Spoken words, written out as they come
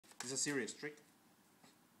is a serious trick.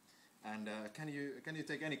 And can you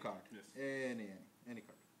take any card? Yes. Any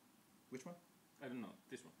card. Which one? I don't know.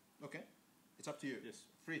 This one. Okay. It's up to you. Yes.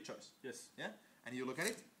 Free choice. Yes. Yeah. And you look at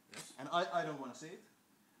it. Yes. And I don't want to see it.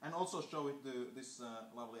 And also show it to this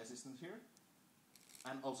lovely assistant here.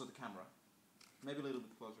 And also the camera. Maybe a little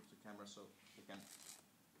bit closer to the camera so they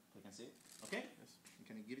can see it. Okay. Yes. You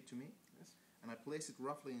can give it to me. Yes. And I place it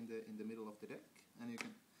roughly in the middle of the deck, and you can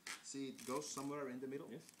see it goes somewhere in the middle.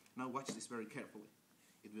 Yes. Now watch this very carefully.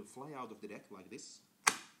 It will fly out of the deck like this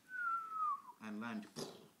and land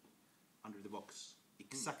under the box.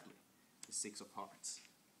 Exactly the 6 of hearts.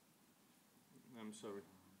 I'm sorry.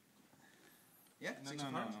 Yeah, No, 6 no,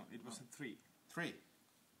 of no, hearts? no. It was a 3. 3.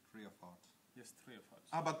 3 of hearts. Yes, 3 of hearts.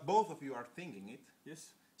 Ah, but both of you are thinking it.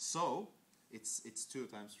 Yes. So it's 2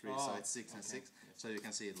 times 3, so it's 6 and 6. Yes. So you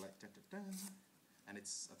can see it like and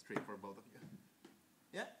it's a 3 for both of you.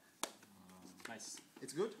 Yeah, Nice.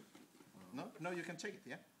 it's good. No, you can check it.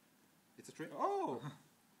 Yeah, it's a 3. Oh!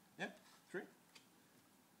 Yeah, 3.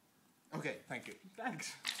 Okay, thank you.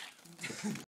 Thanks.